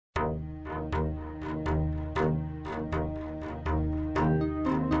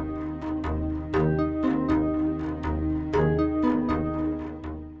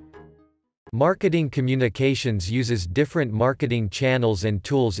Marketing communications uses different marketing channels and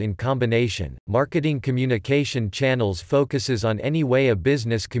tools in combination. Marketing communication channels focuses on any way a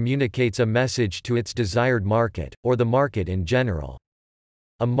business communicates a message to its desired market, or the market in general.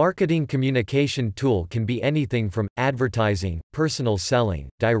 A marketing communication tool can be anything from advertising, personal selling,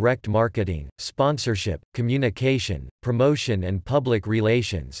 direct marketing, sponsorship, communication, promotion, and public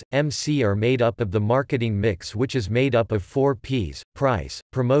relations. MC are made up of the marketing mix, which is made up of 4 P's: price,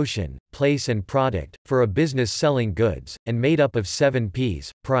 promotion, place, and product, for a business selling goods, and made up of 7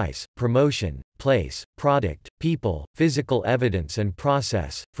 P's: price, promotion, place, product, people, physical evidence, and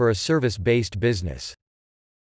process, for a service-based business.